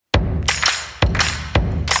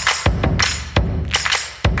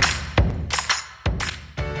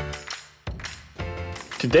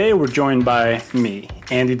Today we're joined by me,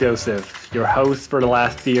 Andy Dosev, your host for the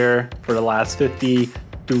last year, for the last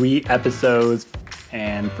 53 episodes,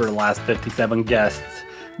 and for the last 57 guests.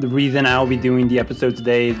 The reason I'll be doing the episode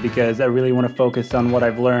today is because I really want to focus on what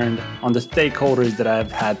I've learned on the stakeholders that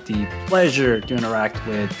I've had the pleasure to interact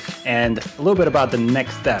with, and a little bit about the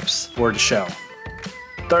next steps for the show.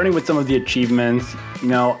 Starting with some of the achievements,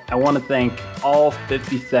 I want to thank all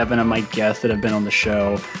 57 of my guests that have been on the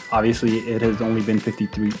show. Obviously, it has only been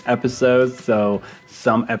 53 episodes, so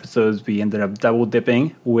some episodes we ended up double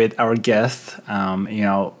dipping with our guests.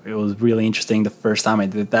 It was really interesting the first time I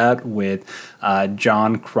did that with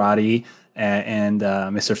John Crotty and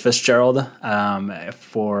Mr. Fitzgerald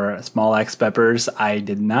for Small Axe Peppers. I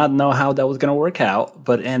did not know how that was going to work out,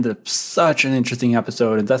 but it ended up such an interesting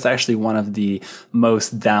episode, and that's actually one of the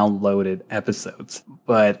most downloaded episodes.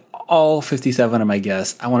 But all 57 of my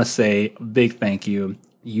guests, I want to say a big thank you.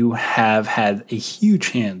 You have had a huge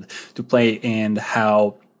hand to play in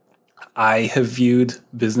how I have viewed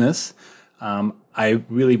business. I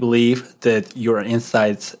really believe that your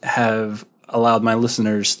insights have allowed my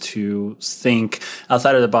listeners to think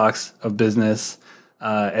outside of the box of business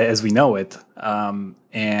as we know it.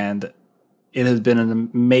 And it has been an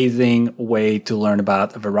amazing way to learn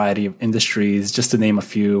about a variety of industries, just to name a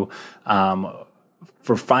few.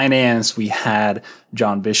 For finance, we had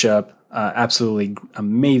John Bishop, absolutely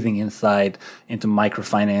amazing insight into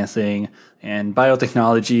microfinancing, and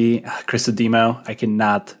biotechnology, Chris Adimo. I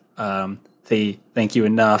cannot say thank you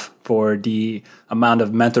enough for the amount of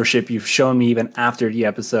mentorship you've shown me even after the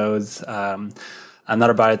episodes.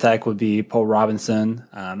 Another biotech would be Paul Robinson,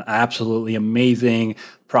 an absolutely amazing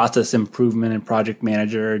process improvement and project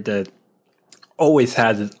manager that always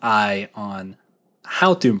has his eye on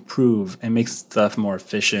how to improve and make stuff more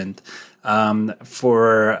efficient.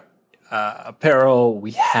 For apparel,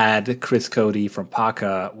 we had Chris Cody from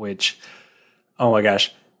Paca, which, oh my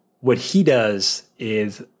gosh, what he does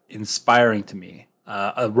is inspiring to me.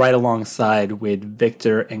 Right alongside with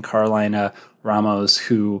Victor and Carolina Ramos,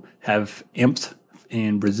 who have imped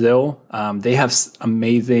in Brazil. They have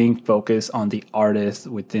amazing focus on the artists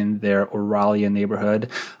within their Oralia neighborhood.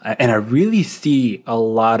 And I really see a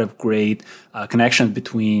lot of great connections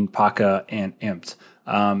between Paca and Impt.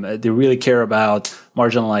 They really care about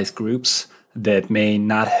marginalized groups that may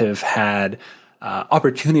not have had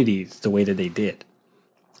opportunities the way that they did.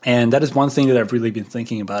 And that is one thing that I've really been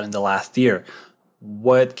thinking about in the last year.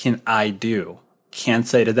 What can I do? Can't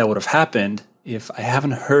say that would have happened if I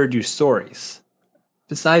haven't heard your stories.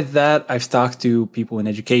 Besides that, I've talked to people in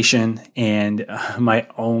education and my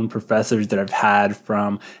own professors that I've had,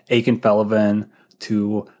 from Aiken Pelivan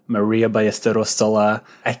to Maria Ballesteros Sola.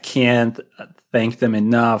 I can't thank them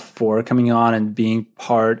enough for coming on and being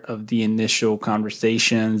part of the initial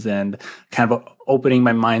conversations and kind of opening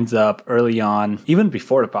my minds up early on, even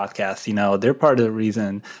before the podcast. They're part of the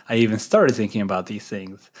reason I even started thinking about these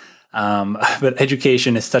things. But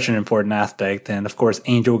education is such an important aspect. And of course,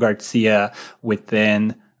 Angel Garcia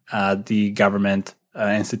within the government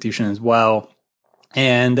institution as well.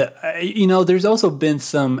 And, there's also been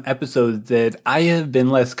some episodes that I have been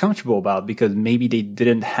less comfortable about because maybe they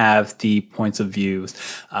didn't have the points of views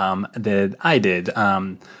that I did.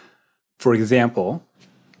 For example,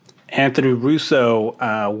 Anthony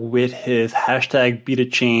Russo, with his hashtag Be the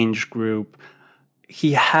Change group,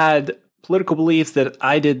 he had political beliefs that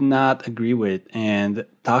I did not agree with. And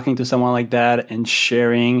talking to someone like that and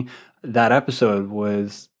sharing that episode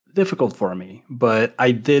was difficult for me. But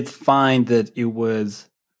I did find that it was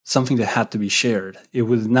something that had to be shared. It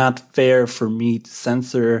was not fair for me to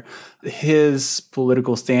censor his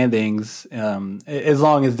political standings as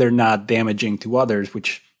long as they're not damaging to others,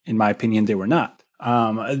 which in my opinion, they were not.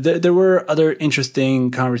 There were other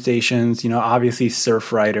interesting conversations. Obviously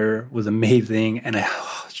Surfrider was amazing, and I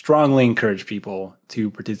strongly encourage people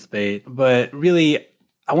to participate. But really,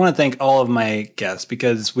 I want to thank all of my guests,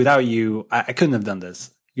 because without you, I couldn't have done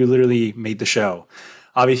this. You literally made the show.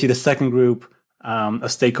 Obviously, the second group of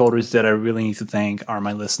stakeholders that I really need to thank are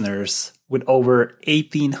my listeners. With over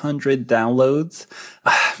 1,800 downloads,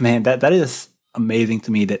 man, that is amazing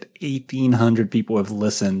to me that 1,800 people have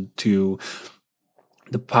listened to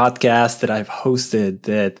the podcast that I've hosted,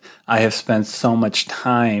 that I have spent so much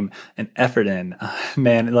time and effort in.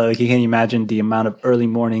 Man, like, you can't imagine the amount of early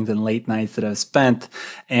mornings and late nights that I've spent.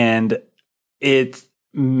 And it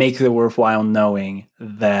makes it worthwhile knowing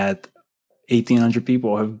that 1,800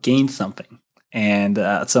 people have gained something. And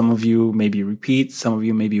some of you maybe repeat, some of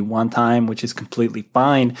you maybe one time, which is completely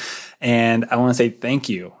fine. And I want to say thank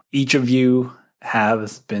you. Each of you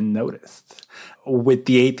has been noticed. With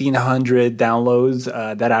the 1,800 downloads,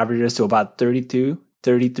 that averages to about 32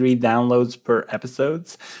 33 downloads per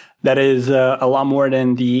episodes. That is a lot more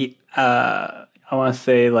than the, I want to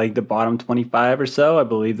say like the bottom 25 or so. I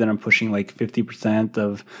believe that I'm pushing like 50%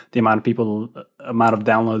 of the amount of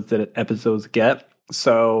downloads that episodes get.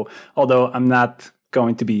 So although I'm not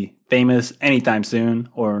going to be famous anytime soon,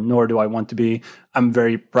 or nor do I want to be, I'm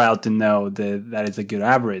very proud to know that that is a good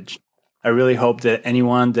average. I really hope that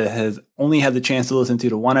anyone that has only had the chance to listen to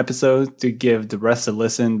the one episode to give the rest a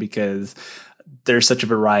listen, because there's such a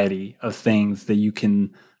variety of things that you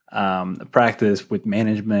can practice with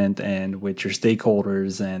management and with your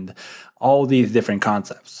stakeholders and all these different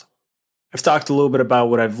concepts. I've talked a little bit about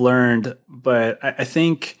what I've learned, but I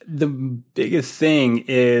think the biggest thing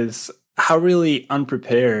is how really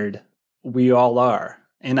unprepared we all are.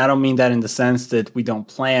 And I don't mean that in the sense that we don't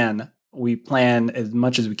plan. We plan as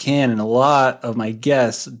much as we can, and a lot of my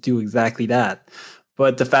guests do exactly that.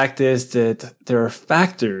 But the fact is that there are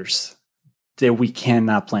factors that we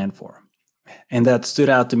cannot plan for. And that stood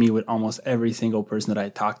out to me with almost every single person that I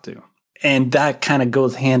talked to. And that kind of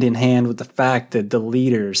goes hand in hand with the fact that the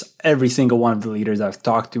leaders, every single one of the leaders I've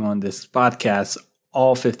talked to on this podcast,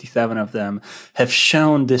 all 57 of them, have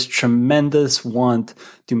shown this tremendous want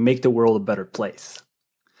to make the world a better place.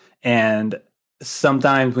 And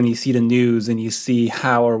sometimes when you see the news and you see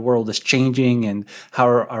how our world is changing and how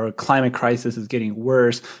our climate crisis is getting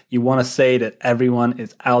worse, you want to say that everyone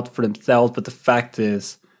is out for themselves. But the fact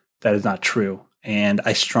is that is not true. And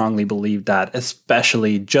I strongly believe that,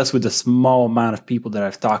 especially just with the small amount of people that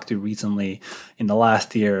I've talked to recently in the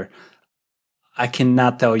last year. I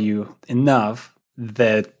cannot tell you enough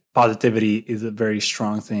that positivity is a very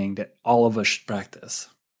strong thing that all of us should practice.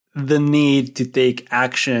 The need to take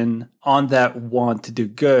action on that want to do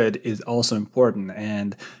good is also important.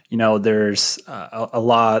 And, there's a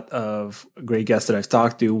lot of great guests that I've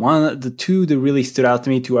talked to. The two that really stood out to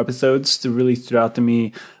me, 2 episodes that really stood out to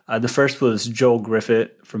me. The first was Joel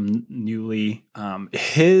Griffith from Newly.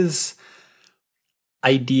 His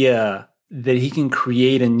idea that he can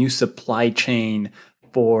create a new supply chain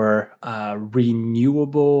for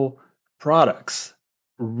renewable products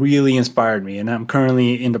really inspired me. And I'm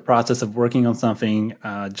currently in the process of working on something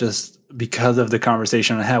just because of the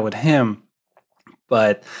conversation I had with him.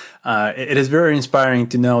 But it is very inspiring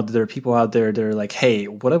to know that there are people out there that are like, hey,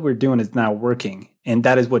 what we're doing is not working. And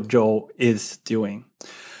that is what Joel is doing.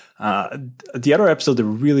 The other episode that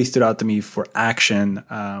really stood out to me for action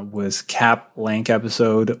was Cap Lank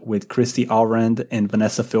episode with Christy Allrend and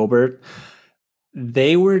Vanessa Filbert.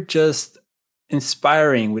 They were just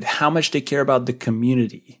inspiring with how much they care about the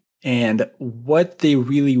community and what they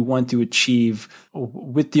really want to achieve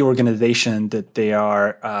with the organization that they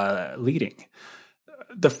are leading.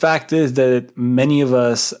 The fact is that many of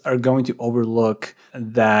us are going to overlook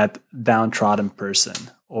that downtrodden person,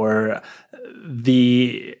 or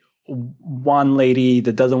the one lady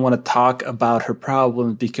that doesn't want to talk about her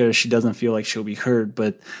problems because she doesn't feel like she'll be heard.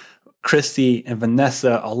 But Christy and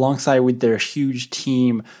Vanessa, alongside with their huge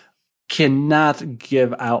team, cannot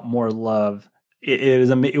give out more love.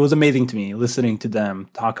 It was amazing to me listening to them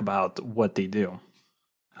talk about what they do.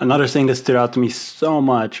 Another thing that stood out to me so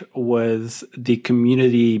much was the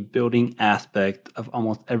community building aspect of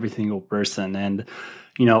almost every single person. And,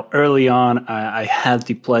 early on, I had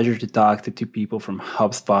the pleasure to talk to 2 people from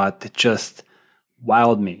HubSpot that just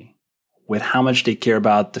wowed me with how much they care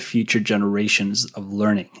about the future generations of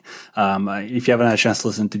learning. If you haven't had a chance to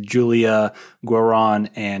listen to Julia Guaron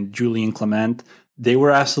and Julian Clement, they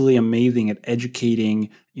were absolutely amazing at educating,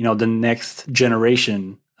 the next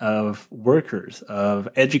generation of workers, of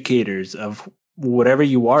educators, of whatever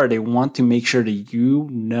you are. They want to make sure that you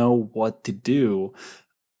know what to do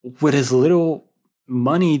with as little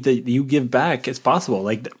money that you give back as possible.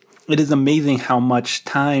 Like, it is amazing how much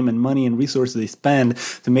time and money and resources they spend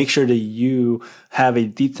to make sure that you have a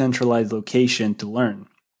decentralized location to learn.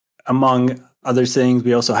 Among other things,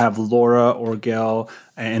 we also have Laura Orgel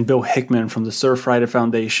and Bill Hickman from the Surfrider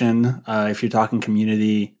Foundation. If you're talking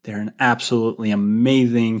community, they're an absolutely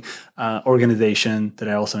amazing organization that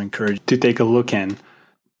I also encourage to take a look in.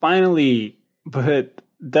 Finally, but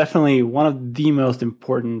definitely one of the most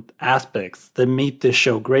important aspects that made this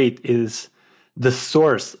show great is the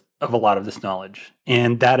source of a lot of this knowledge,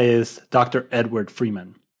 and that is Dr. Edward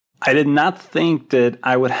Freeman. I did not think that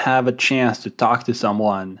I would have a chance to talk to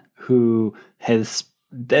someone who has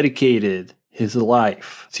dedicated his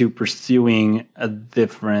life to pursuing a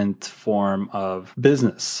different form of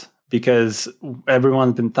business. Because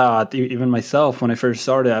everyone's been taught, even myself, when I first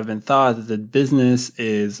started, I've been taught that business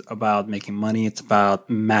is about making money. It's about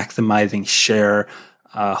maximizing share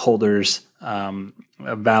holders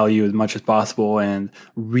value as much as possible, and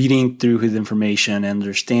reading through his information and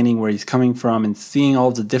understanding where he's coming from and seeing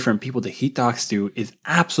all the different people that he talks to is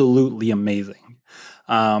absolutely amazing.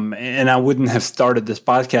 And I wouldn't have started this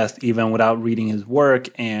podcast even without reading his work.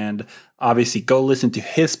 And obviously, go listen to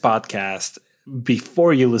his podcast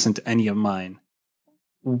before you listen to any of mine.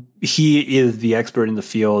 He is the expert in the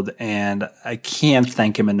field, and I can't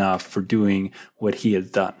thank him enough for doing what he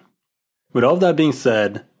has done. With all that being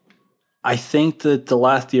said, I think that the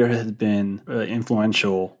last year has been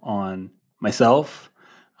influential on myself,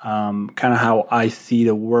 kind of how I see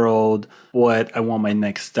the world, what I want my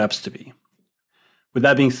next steps to be. With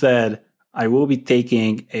that being said, I will be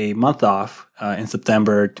taking a month off in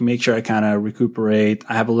September to make sure I kind of recuperate.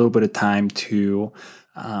 I have a little bit of time to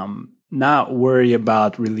not worry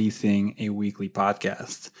about releasing a weekly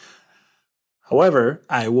podcast. However,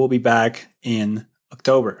 I will be back in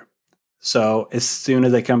October. So as soon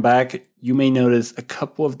as I come back, you may notice a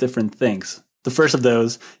couple of different things. The first of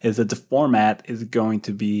those is that the format is going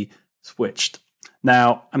to be switched.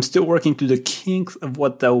 Now, I'm still working through the kinks of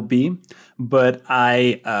what that will be, but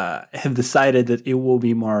I have decided that it will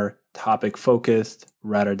be more topic focused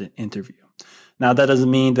rather than interview. Now, that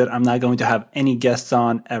doesn't mean that I'm not going to have any guests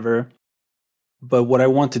on ever. But what I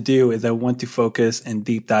want to do is I want to focus and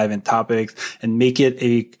deep dive in topics and make it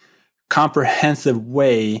a comprehensive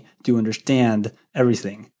way to understand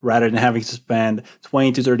everything. Rather than having to spend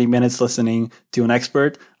 20 to 30 minutes listening to an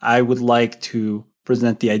expert, I would like to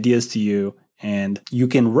present the ideas to you and you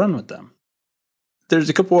can run with them. There's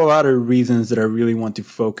a couple of other reasons that I really want to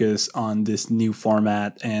focus on this new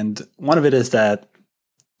format. And one of it is that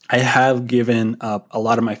I have given up a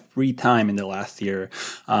lot of my free time in the last year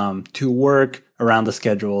to work around the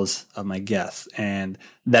schedules of my guests. And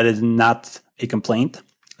that is not a complaint.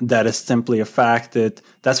 That is simply a fact that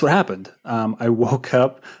that's what happened. I woke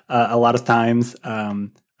up a lot of times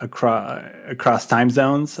across time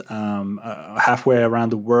zones, halfway around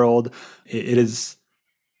the world. It is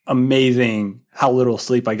amazing how little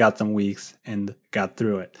sleep I got some weeks and got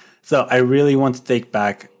through it. So I really want to take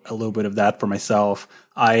back a little bit of that for myself.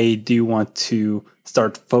 I do want to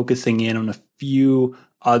start focusing in on a few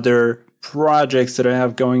other projects that I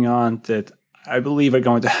have going on that I believe are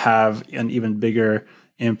going to have an even bigger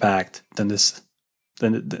impact than this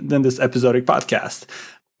episodic podcast.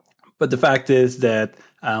 But the fact is that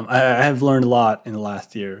I have learned a lot in the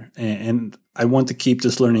last year, and I want to keep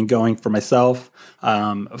this learning going for myself,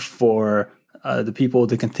 for the people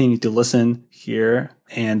that continue to listen here.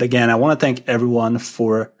 And again, I want to thank everyone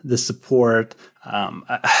for the support.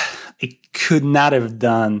 I could not have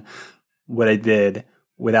done what I did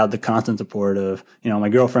without the constant support of, my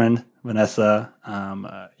girlfriend, Vanessa,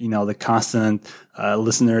 the constant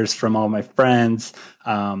listeners from all my friends.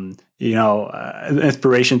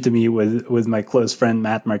 Inspiration to me was my close friend,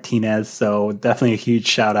 Matt Martinez. So definitely a huge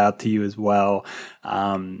shout out to you as well.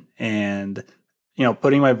 And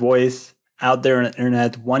putting my voice out there on the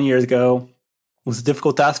internet 1 year ago was a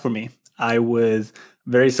difficult task for me. I was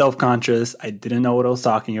very self-conscious. I didn't know what I was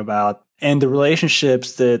talking about. And the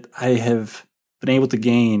relationships that I have been able to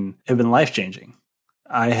gain have been life-changing.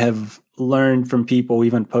 I have learned from people,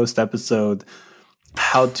 even post-episode,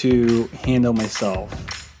 how to handle myself,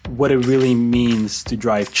 what it really means to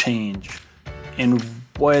drive change, and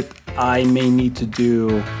what I may need to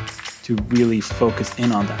do to really focus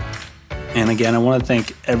in on that. And again, I want to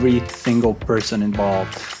thank every single person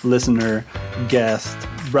involved, listener, guest,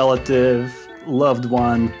 relative, loved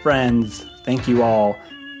one, friends. Thank you all.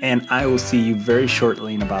 And I will see you very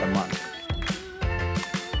shortly in about a month.